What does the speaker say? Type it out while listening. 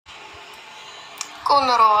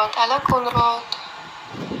Conrad. Hello, Conrad.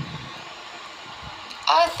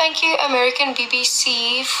 Oh, thank you, American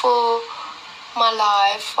BBC, for my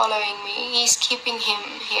live following me. He's keeping him.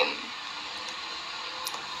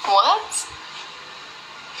 What?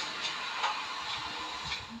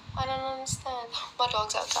 I don't understand. My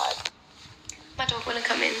dog's outside. My dog wanna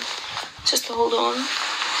come in. Just hold on.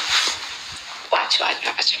 Watch.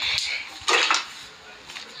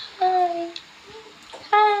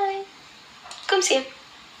 Hi. Come see.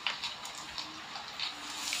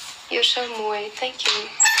 You're so mooi. Thank you.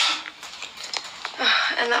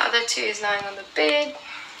 And the other two is lying on the bed,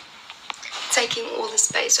 taking all the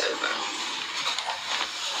space over.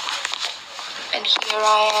 And here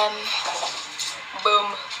I am.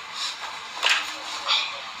 Boom.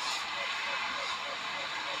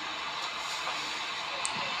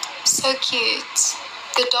 So cute.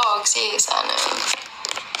 The dogs, yes, I know.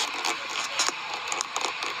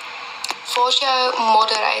 For your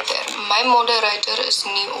moderator. My moderator is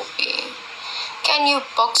nie op hier. Can you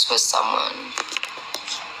box with someone?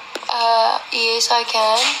 Yes, I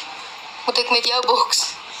can. Moet ek met jou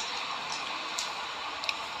box?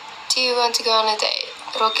 Do you want to go on a date?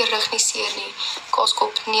 Raak jy rug nie seer nie.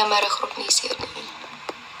 Kaaskop, nee, my rugrok nie seer nie.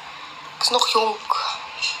 Ek is nog jonk.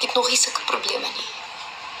 Ek het nog nie sulke probleme nie.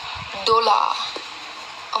 Dolla.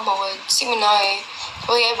 Almal, sien my nou.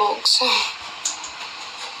 Wil jy box?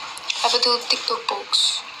 Ek bedoel TikTok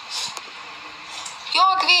box. Ja,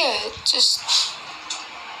 ek weet.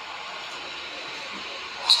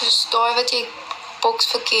 Just daai wat jy box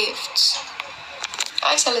vir gifts.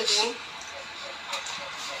 Ek sal dit doen.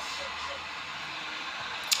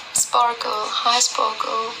 Sparkle. Hi,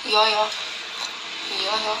 Sparkle. Ja.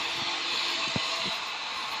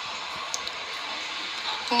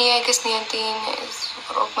 Nee, ek is 19.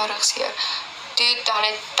 Raak my rug seer. Dude, dan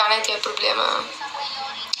het jy probleme.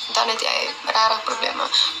 Dan het jy regtig probleme.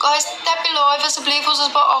 Guys, tap die live asseblief, ons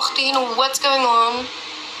is by 18. What's going on?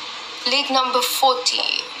 League number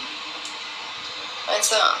 40. And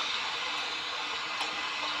so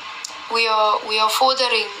we are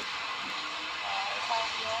fordering.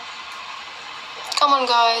 Come on,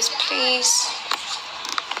 guys, please.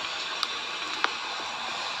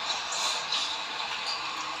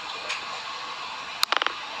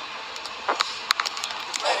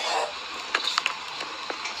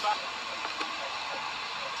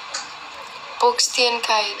 Box teen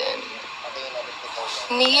Kaiden.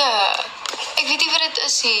 Nee, ek weet nie wat dit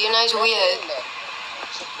is hier, en hy is weird.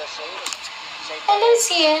 Hallo,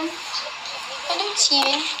 Sien.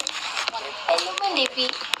 Hallo, my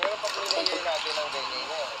liefie.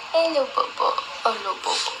 Hallo, Bobo.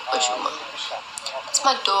 Ojuma. It's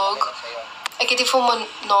my dog. Ek het nie vir my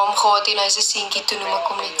naam gehad en hy is 'n seentjie, toe noem ek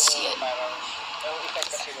hom net Sien.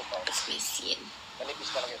 Dis my Sien.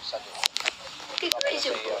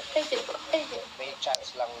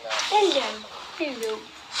 Hello.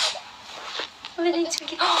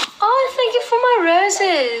 Oh, thank you for my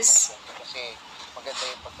roses.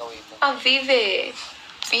 Vive.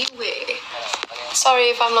 Sorry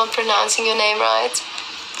if I'm not pronouncing your name right.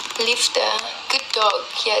 Liefde. Good dog.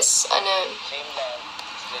 Yes, I know.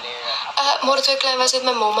 Maar toe ek klein was, het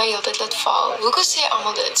my mamma heeltyd laat val. Hoekom sê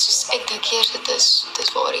almal dit? Soos ek dink eers dit is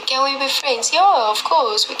waar. Can we be friends? Yeah, of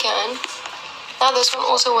course we can. Now this one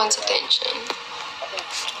also wants attention.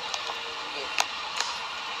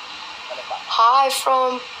 Hi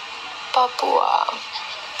from Papua.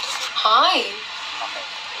 Hi.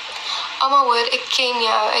 Amma hoor, ek ken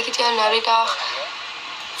jou. Ek het jou nou die dag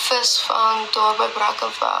visvang daar by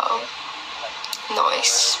Brackenfell.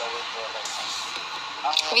 Nice.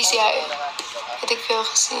 Wie is jy? Het ek veel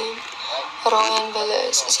gesien. Ryan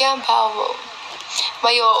Willis. Is jy in Bellville?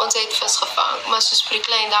 Maar ja, ons het vis gevang. Maar soos vir die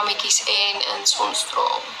klein dammetjies en in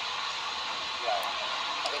sonstraal.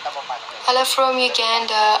 Hello from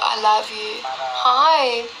Uganda. I love you.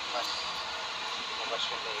 Hi.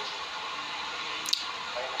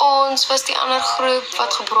 Ons was die ander groep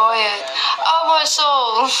wat gebraai het. Oh my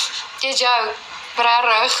soul. Jy joke.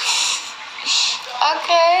 Regtig.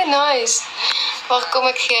 Okay, nice. Wag, kom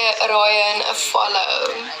ek gee Ryan 'n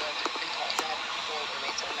follow.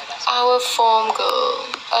 Our farm girl.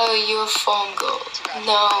 Oh, you're a farm girl.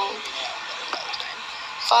 No.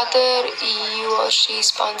 Vader, you or she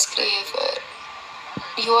spanskrywer.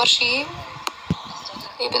 You or she?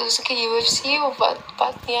 Jy bedoel seker UFC of wat?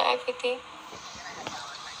 Nee, ek weet nie.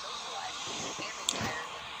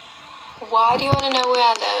 Why do you want to know where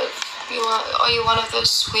I live? Are you one of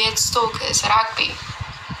those weird stalkers? Rugby.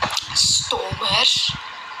 Stormers?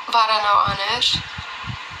 Waar dan nou anders?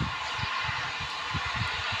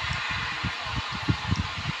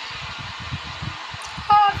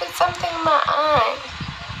 something in my eye.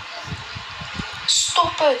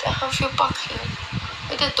 Stop it, ek gaan vir jou pak gee.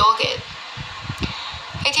 Met die dog het.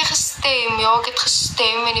 Het jy gestem? Ja, ek het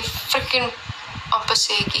gestem en die freaking amper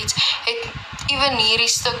sê ek iets, het even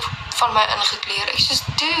hierdie stuk van my ingekleer. Ek sê,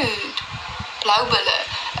 dude, blauwbulle,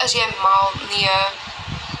 is jy mal? Nee,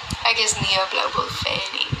 ek is nie 'n blauwbul fan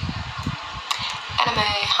nie. Anime,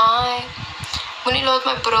 hi. Moenie laat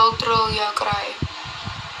my bril tril jou kry.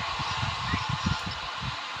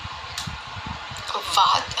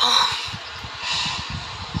 Wat?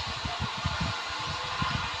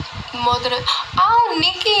 Modern.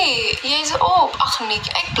 Nikki, jy's op. Ag Nikki,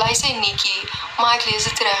 ek bly sê Nikki, maar ek lees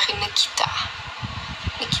dit reg, Nikita.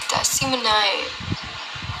 Nikita, sien my nou.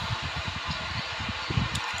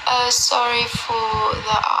 Sorry for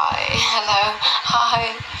the eye. Hello.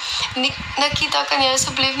 Hi. Nikita, kan jy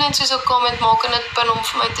asseblief net soos 'n comment maak en dit pin om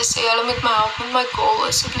vir my te sê, hulle moet my help met my call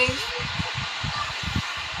asseblief.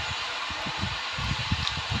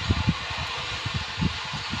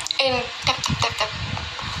 En tap tap tap tap.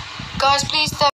 Guys, please tap